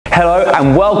Hello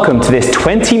and welcome to this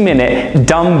 20-minute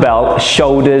dumbbell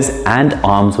shoulders and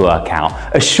arms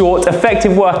workout. A short,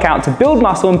 effective workout to build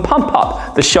muscle and pump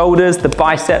up the shoulders, the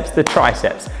biceps, the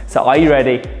triceps. So are you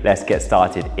ready? Let's get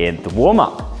started in the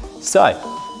warm-up. So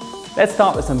let's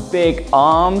start with some big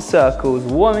arm circles,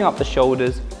 warming up the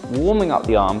shoulders, warming up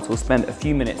the arms. We'll spend a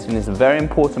few minutes in this very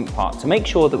important part to make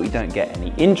sure that we don't get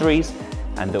any injuries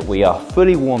and that we are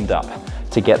fully warmed up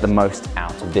to get the most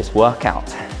out of this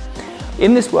workout.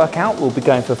 In this workout, we'll be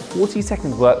going for 40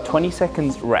 seconds work, 20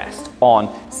 seconds rest on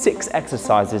 6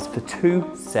 exercises for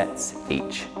 2 sets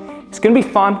each. It's gonna be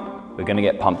fun, we're gonna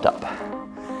get pumped up.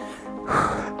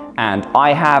 And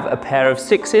I have a pair of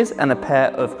 6s and a pair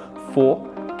of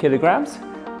 4 kilograms.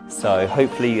 So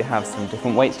hopefully you have some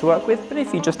different weights to work with, but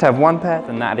if you just have one pair,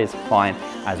 then that is fine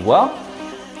as well.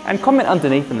 And comment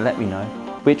underneath and let me know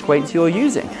which weights you're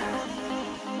using.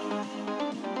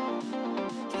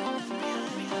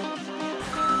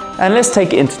 And let's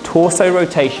take it into torso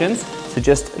rotations. So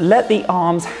just let the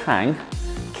arms hang,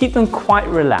 keep them quite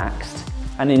relaxed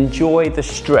and enjoy the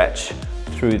stretch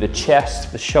through the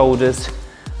chest, the shoulders.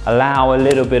 Allow a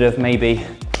little bit of maybe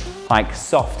like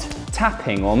soft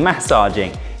tapping or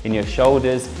massaging in your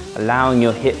shoulders, allowing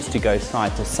your hips to go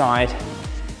side to side.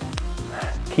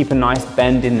 Keep a nice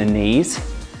bend in the knees.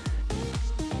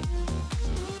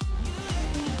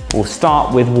 We'll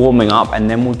start with warming up and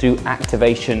then we'll do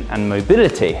activation and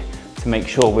mobility to make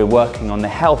sure we're working on the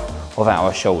health of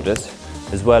our shoulders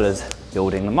as well as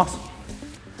building the muscle.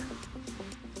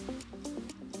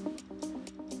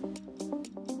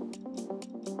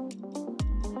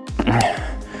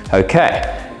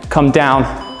 Okay, come down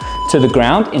to the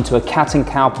ground into a cat and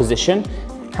cow position,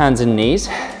 hands and knees,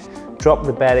 drop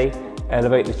the belly,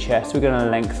 elevate the chest. We're going to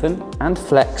lengthen and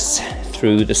flex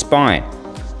through the spine.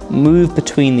 Move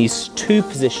between these 2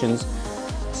 positions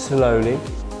slowly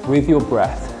with your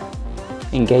breath,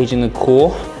 engaging the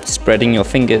core, spreading your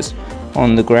fingers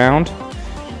on the ground.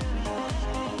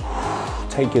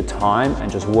 Take your time and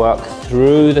just work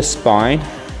through the spine,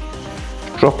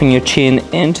 dropping your chin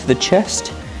into the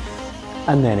chest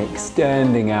and then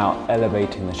extending out,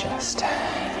 elevating the chest.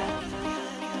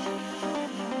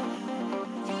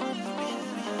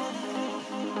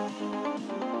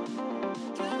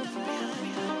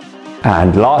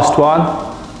 And last one.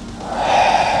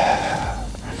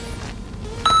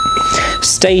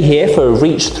 Stay here for a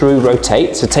reach through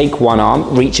rotate. So take one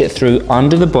arm, reach it through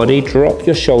under the body, drop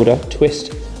your shoulder,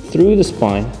 twist through the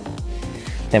spine.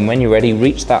 Then when you're ready,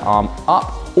 reach that arm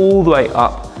up, all the way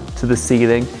up to the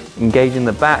ceiling, engaging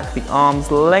the back, the arms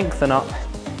lengthen up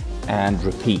and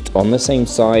repeat on the same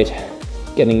side,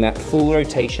 getting that full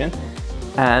rotation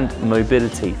and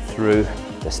mobility through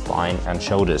the spine and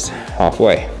shoulders.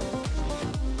 Halfway.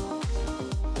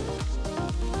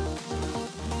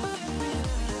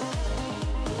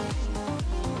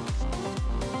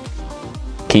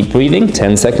 Keep breathing,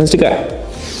 10 seconds to go.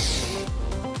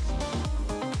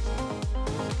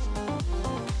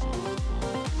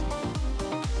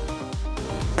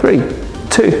 3,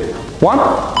 2,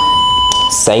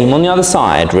 1. Same on the other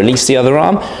side. Release the other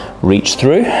arm, reach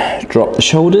through, drop the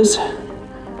shoulders,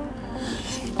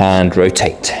 and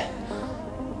rotate.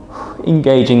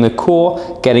 Engaging the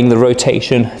core, getting the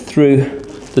rotation through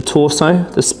the torso,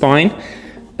 the spine,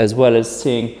 as well as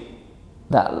seeing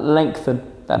that lengthen,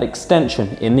 that extension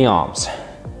in the arms.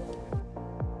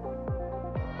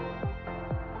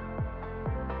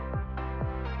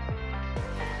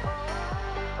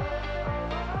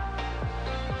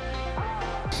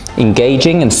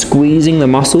 Engaging and squeezing the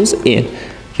muscles in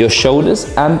your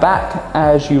shoulders and back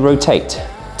as you rotate.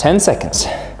 10 seconds.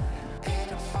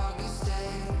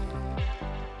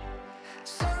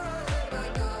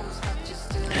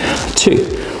 2,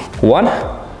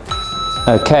 1.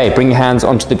 Okay, bring your hands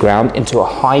onto the ground into a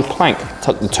high plank.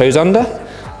 Tuck the toes under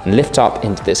and lift up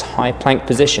into this high plank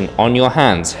position on your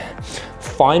hands.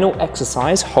 Final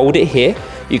exercise, hold it here.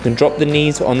 You can drop the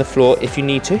knees on the floor if you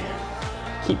need to.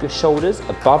 Keep your shoulders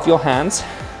above your hands.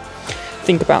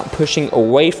 Think about pushing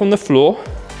away from the floor,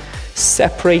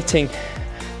 separating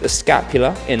the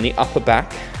scapula in the upper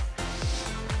back,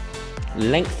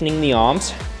 lengthening the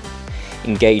arms,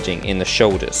 engaging in the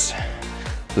shoulders.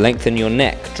 Lengthen your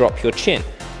neck, drop your chin.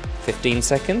 15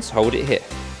 seconds, hold it here.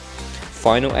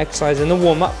 Final exercise in the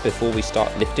warm-up before we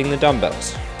start lifting the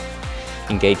dumbbells.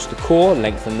 Engage the core,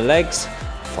 lengthen the legs,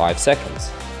 5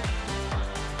 seconds.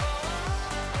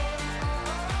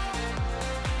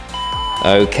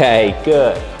 Okay,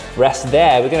 good. Rest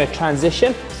there. We're going to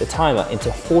transition the timer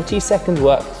into 40 seconds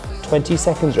work, 20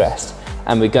 seconds rest,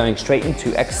 and we're going straight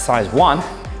into exercise 1,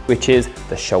 which is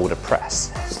the shoulder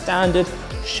press. Standard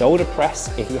shoulder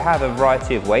press. If you have a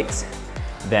variety of weights,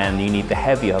 then you need the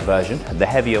heavier version, the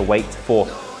heavier weight for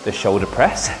the shoulder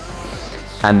press.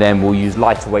 And then we'll use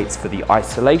lighter weights for the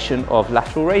isolation of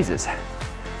lateral raises.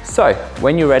 So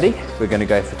when you're ready, we're going to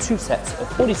go for 2 sets of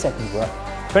 40 seconds work,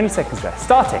 20 seconds rest,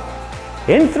 starting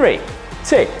in 3,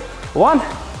 2, 1.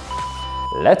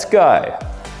 Let's go.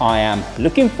 I am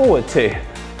looking forward to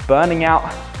burning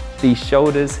out these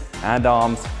shoulders and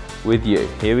arms with you.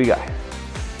 Here we go.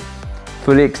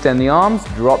 Fully extend the arms,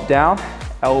 drop down,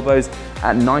 elbows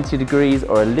at 90 degrees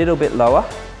or a little bit lower.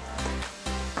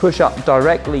 Push up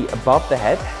directly above the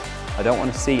head. I don't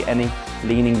want to see any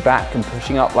leaning back and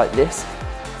pushing up like this.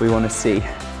 We want to see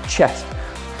chest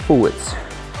forwards.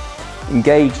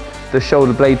 Engage the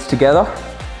shoulder blades together.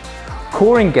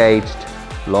 Core engaged,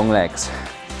 long legs.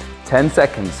 10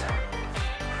 seconds.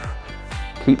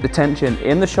 Keep the tension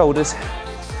in the shoulders.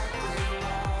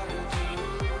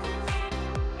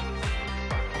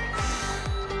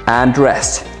 And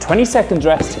rest. 20 seconds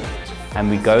rest, and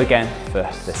we go again for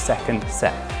the second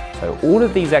set. So all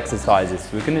of these exercises,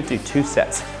 we're going to do 2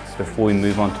 sets before we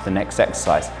move on to the next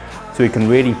exercise, so we can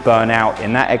really burn out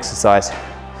in that exercise.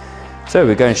 So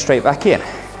we're going straight back in.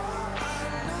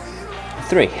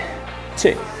 3,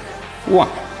 2, 1.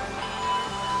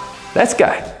 Let's go.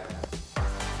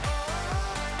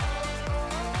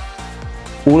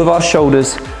 All of our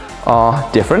shoulders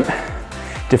are different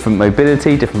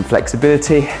mobility, different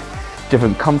flexibility,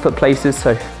 different comfort places.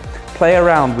 So play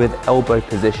around with elbow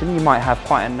position. You might have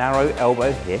quite a narrow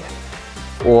elbow here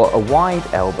or a wide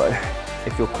elbow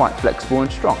if you're quite flexible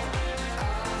and strong.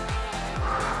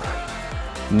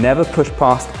 Never push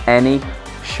past any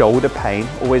shoulder pain.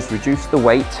 Always reduce the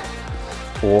weight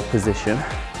or position.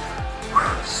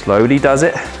 Slowly does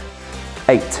it.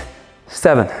 8,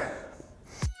 7.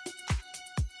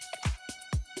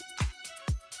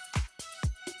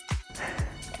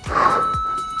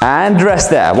 And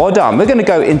rest there, well done. We're gonna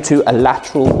go into a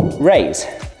lateral raise.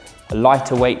 A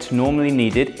lighter weight normally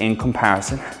needed in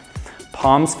comparison.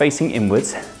 Palms facing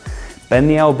inwards. Bend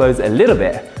the elbows a little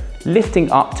bit,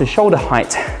 lifting up to shoulder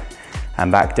height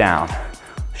and back down.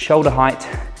 Shoulder height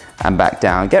and back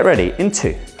down. Get ready, in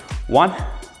 2, 1.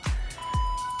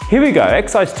 Here we go,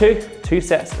 exercise 2, 2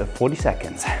 sets of 40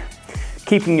 seconds.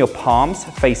 Keeping your palms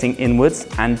facing inwards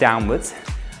and downwards.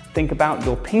 Think about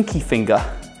your pinky finger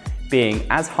being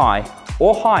as high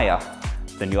or higher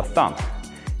than your thumb.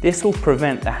 This will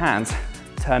prevent the hands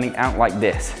turning out like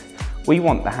this. We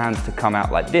want the hands to come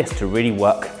out like this to really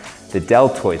work the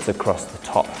deltoids across the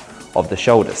top of the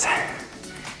shoulders.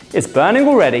 It's burning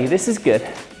already, this is good.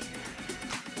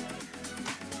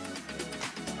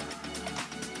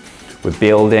 We're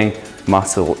building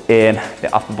muscle in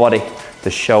the upper body, the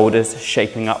shoulders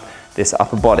shaping up this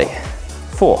upper body.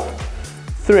 4,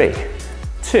 3,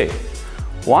 2,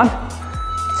 1,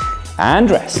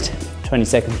 and rest. 20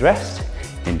 seconds rest.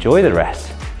 Enjoy the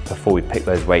rest before we pick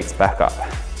those weights back up.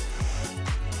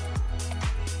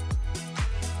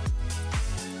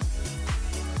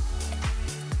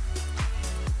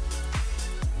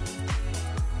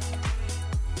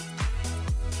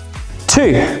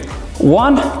 Two,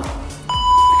 1.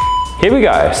 Here we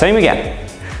go, same again.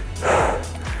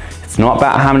 It's not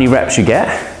about how many reps you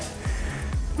get,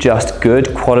 just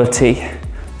good quality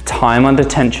time under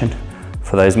tension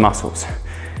for those muscles.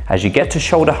 As you get to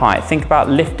shoulder height, think about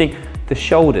lifting the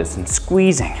shoulders and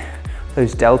squeezing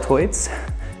those deltoids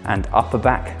and upper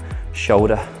back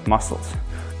shoulder muscles.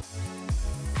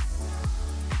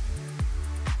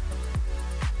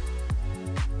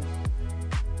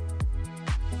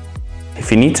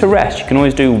 If you need to rest, you can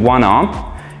always do one arm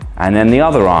and then the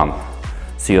other arm.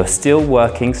 So you're still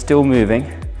working, still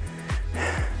moving.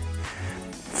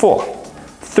 4,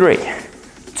 3,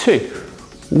 2,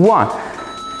 1,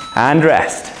 and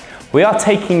rest. We are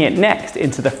taking it next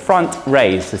into the front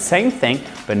raise. The same thing,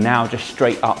 but now just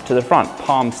straight up to the front.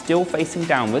 Palms still facing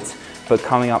downwards, but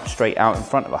coming up straight out in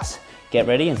front of us. Get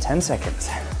ready in 10 seconds.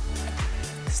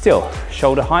 Still,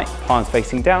 shoulder height, palms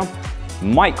facing down.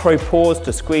 Micro pause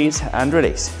to squeeze and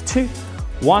release. 2,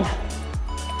 1.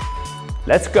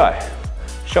 Let's go.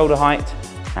 Shoulder height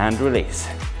and release.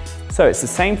 So it's the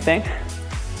same thing.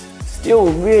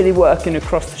 Still really working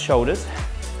across the shoulders.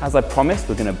 As I promised,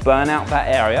 we're going to burn out that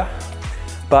area,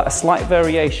 but a slight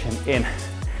variation in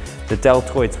the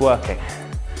deltoids working.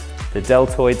 The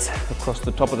deltoids across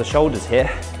the top of the shoulders here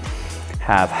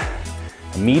have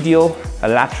a medial, a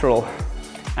lateral,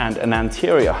 and an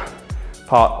anterior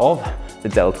part of the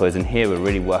deltoids, and here we're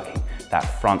really working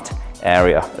that front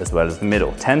area as well as the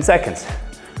middle. 10 seconds.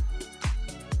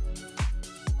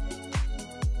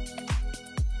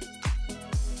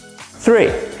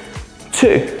 3,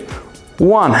 2,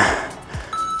 1.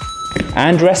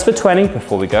 And rest for 20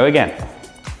 before we go again.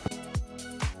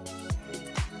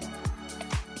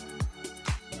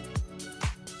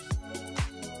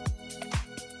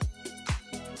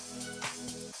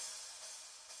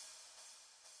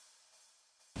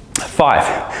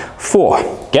 Five,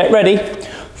 4, get ready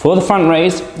for the front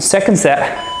raise, second set,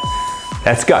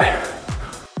 let's go.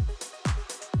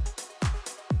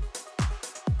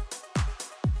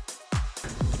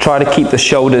 Try to keep the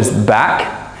shoulders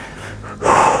back,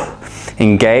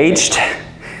 engaged,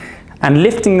 and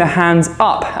lifting the hands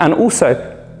up and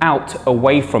also out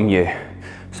away from you.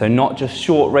 So not just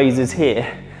short raises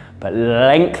here, but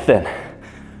lengthen.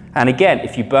 And again,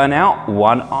 if you burn out,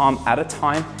 one arm at a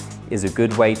time is a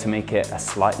good way to make it a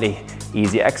slightly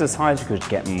easier exercise because you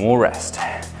get more rest.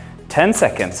 10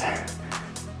 seconds.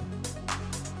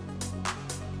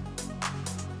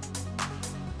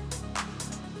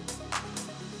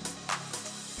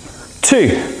 2,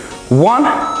 1,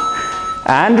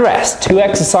 and rest. 2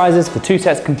 exercises for 2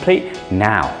 sets complete.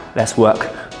 Now, let's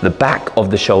work the back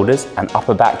of the shoulders and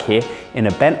upper back here in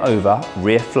a bent over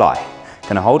rear fly.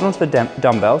 Gonna hold on to the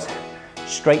dumbbells,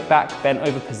 straight back, bent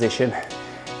over position,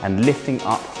 and lifting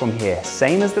up from here.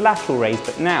 Same as the lateral raise,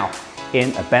 but now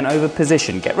in a bent over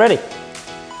position. Get ready.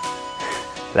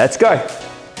 Let's go.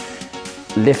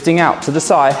 Lifting out to the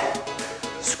side,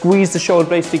 squeeze the shoulder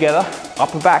blades together,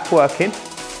 upper back working,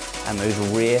 and those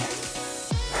rear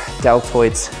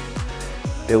deltoids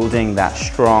building that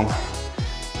strong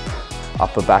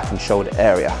upper back and shoulder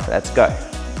area. Let's go.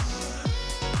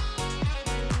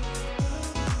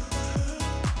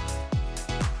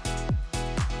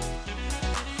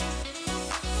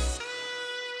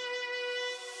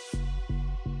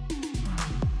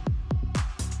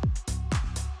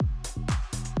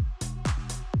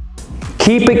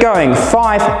 Keep it going,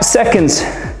 5 seconds.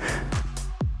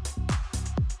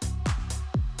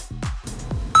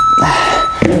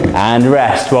 And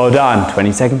rest, well done.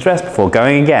 20 seconds rest before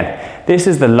going again. This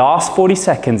is the last 40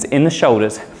 seconds in the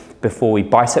shoulders before we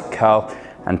bicep curl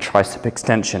and tricep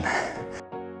extension.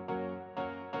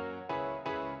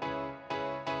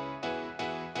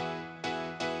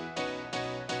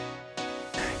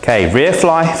 Okay, rear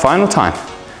fly, final time.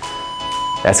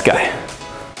 Let's go.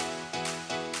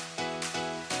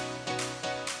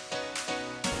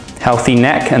 Healthy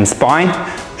neck and spine,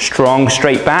 strong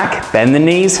straight back, bend the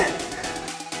knees.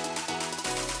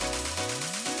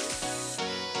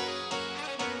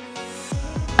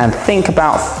 And think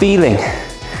about feeling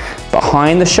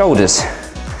behind the shoulders,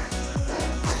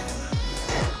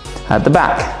 at the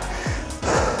back.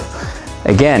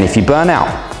 Again, if you burn out,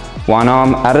 one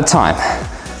arm at a time,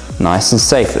 nice and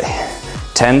safely.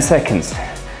 10 seconds.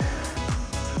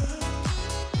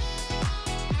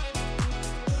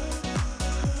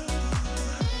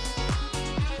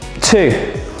 2,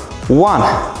 1,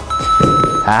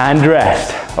 and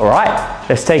rest. All right,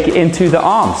 let's take it into the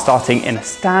arms, starting in a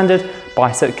standard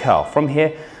bicep curl. From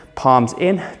here, palms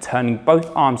in, turning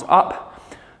both arms up,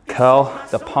 curl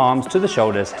the palms to the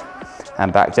shoulders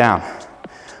and back down.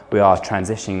 We are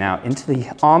transitioning now into the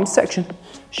arm section.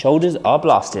 Shoulders are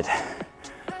blasted.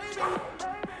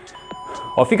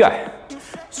 Off you go.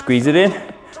 Squeeze it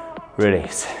in,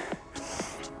 release.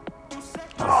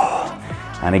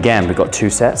 And again, we've got 2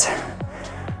 sets.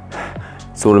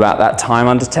 It's all about that time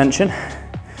under tension,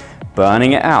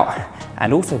 burning it out,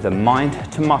 and also the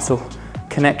mind to muscle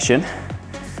connection,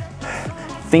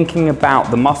 thinking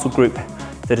about the muscle group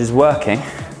that is working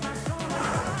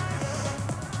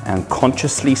and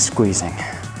consciously squeezing.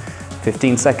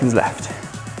 15 seconds left.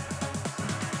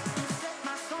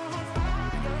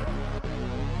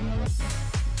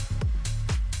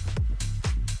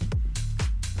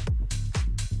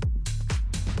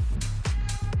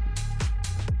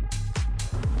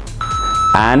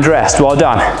 And rest, well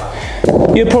done.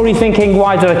 You're probably thinking,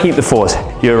 why did I keep the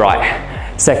 4s? You're right.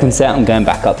 Second set, I'm going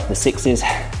back up to the 6s.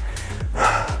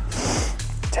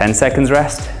 10 seconds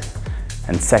rest,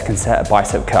 and second set of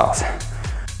bicep curls.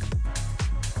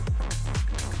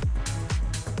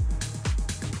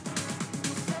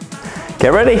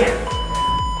 Get ready,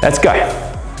 let's go.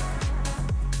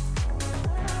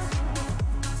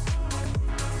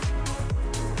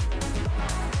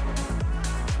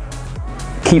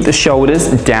 Keep the shoulders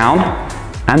down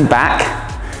and back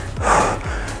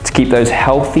to keep those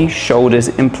healthy shoulders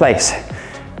in place.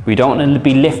 We don't want to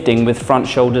be lifting with front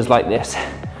shoulders like this.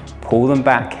 Pull them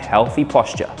back, healthy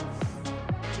posture.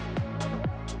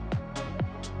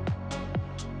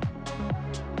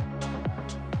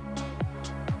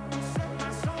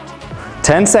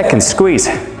 Ten seconds, squeeze.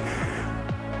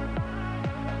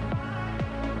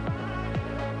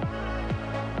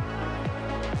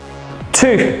 2,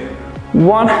 2,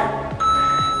 1,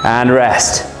 and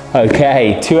rest.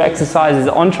 Okay, 2 exercises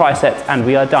on triceps and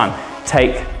we are done.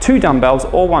 Take 2 dumbbells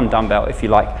or 1 dumbbell if you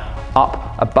like,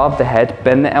 up above the head,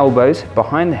 bend the elbows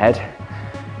behind the head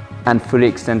and fully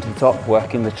extend to the top,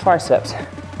 working the triceps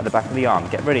at the back of the arm.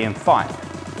 Get ready in 5,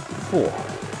 4,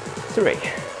 3,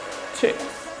 2,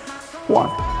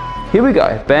 1. Here we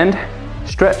go, bend,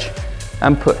 stretch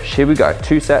and push. Here we go,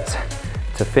 2 sets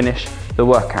to finish the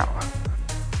workout.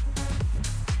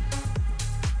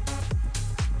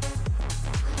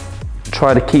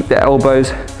 Try to keep the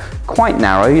elbows quite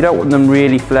narrow. You don't want them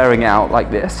really flaring out like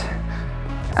this.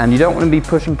 And you don't want to be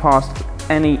pushing past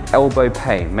any elbow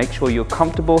pain. Make sure you're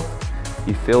comfortable.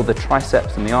 You feel the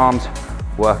triceps and the arms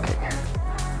working.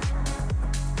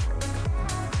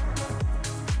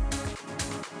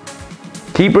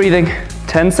 Keep breathing,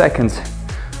 10 seconds.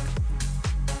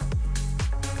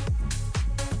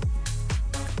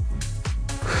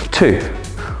 Two,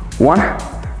 1,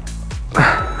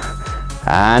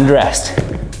 and rest.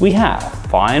 We have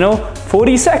final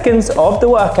 40 seconds of the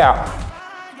workout.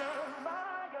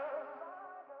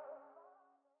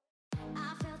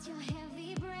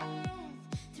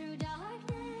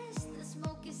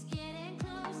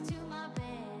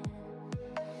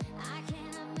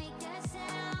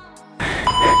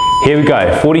 Here we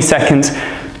go, 40 seconds,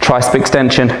 tricep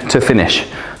extension to finish.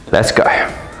 Let's go.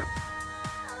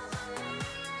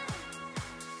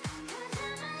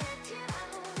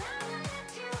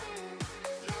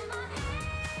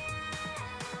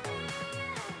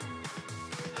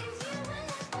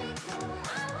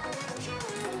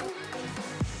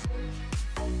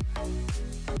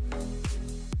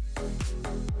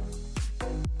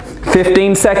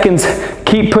 "15 seconds,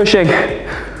 keep pushing.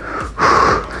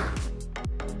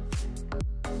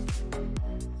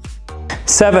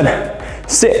 7,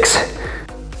 6,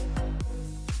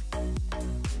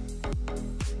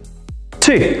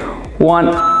 2, 1,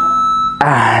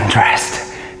 and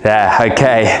rest. There,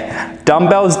 okay.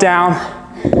 Dumbbells down,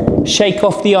 shake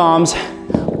off the arms.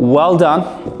 Well done.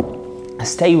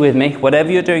 Stay with me,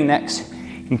 whatever you're doing next.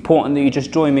 Important that you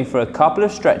just join me for a couple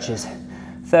of stretches.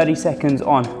 30 seconds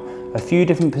on a few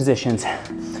different positions.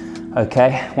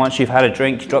 Okay, once you've had a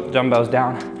drink, drop the dumbbells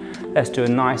down. Let's do a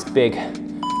nice big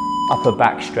upper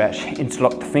back stretch.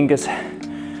 Interlock the fingers,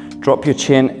 drop your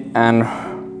chin and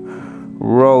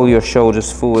roll your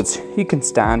shoulders forwards. You can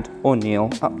stand or kneel,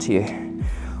 up to you.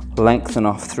 Lengthen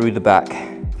off through the back.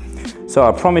 So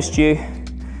I promised you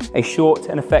a short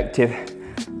and effective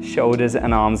shoulders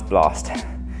and arms blast.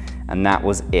 And that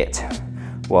was it.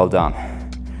 Well done.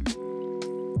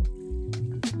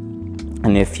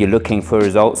 And if you're looking for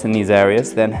results in these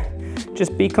areas, then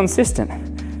just be consistent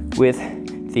with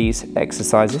these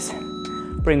exercises.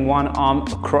 Bring one arm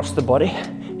across the body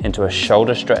into a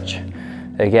shoulder stretch.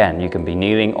 Again, you can be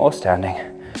kneeling or standing.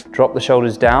 Drop the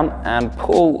shoulders down and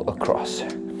pull across.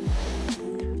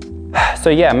 So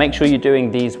yeah, make sure you're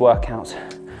doing these workouts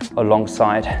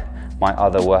alongside my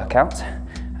other workouts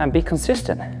and be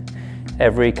consistent.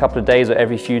 Every couple of days or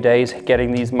every few days,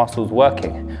 getting these muscles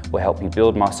working will help you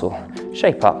build muscle,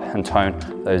 shape up and tone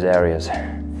those areas.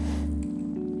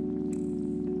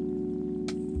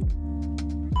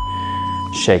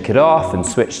 Shake it off and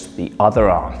switch to the other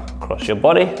arm. Cross your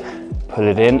body, pull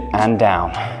it in and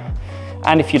down.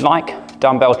 And if you like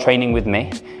dumbbell training with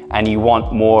me and you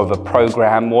want more of a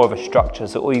program, more of a structure,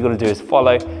 so all you gotta do is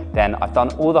follow, then I've done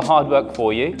all the hard work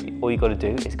for you. All you gotta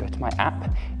do is go to my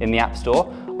app in the App Store,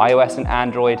 iOS and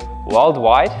Android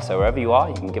worldwide, so wherever you are,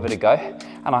 you can give it a go.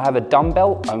 And I have a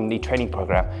dumbbell only training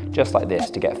program, just like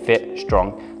this, to get fit,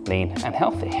 strong, lean, and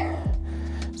healthy.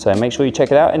 So make sure you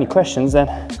check it out. Any questions, then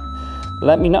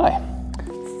let me know.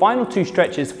 Final 2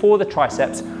 stretches for the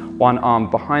triceps. One arm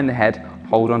behind the head,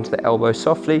 hold onto the elbow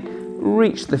softly,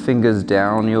 reach the fingers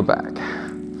down your back.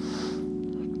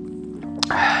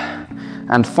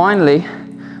 And finally,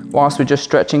 whilst we're just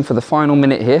stretching for the final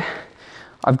minute here,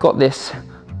 I've got this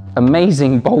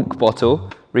amazing bulk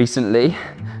bottle recently.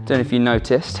 Don't know if you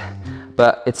noticed,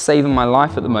 but it's saving my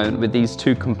life at the moment with these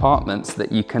 2 compartments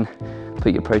that you can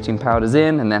put your protein powders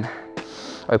in and then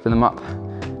open them up.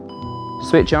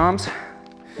 Switch arms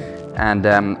and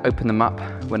open them up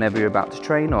whenever you're about to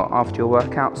train or after your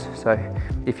workouts. So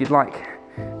if you'd like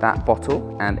that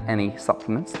bottle and any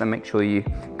supplements, then make sure you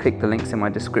click the links in my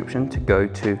description to go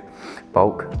to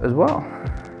bulk as well.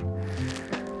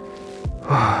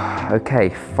 Okay,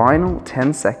 final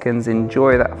 10 seconds.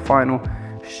 Enjoy that final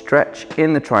stretch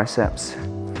in the triceps.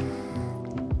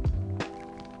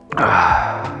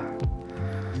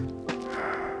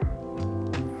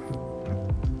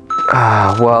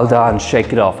 Well done,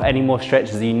 shake it off. Any more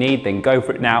stretches you need, then go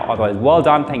for it now. Otherwise, well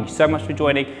done. Thank you so much for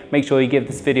joining. Make sure you give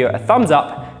this video a thumbs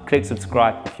up, click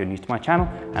subscribe if you're new to my channel,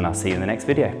 and I'll see you in the next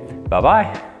video.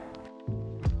 Bye-bye.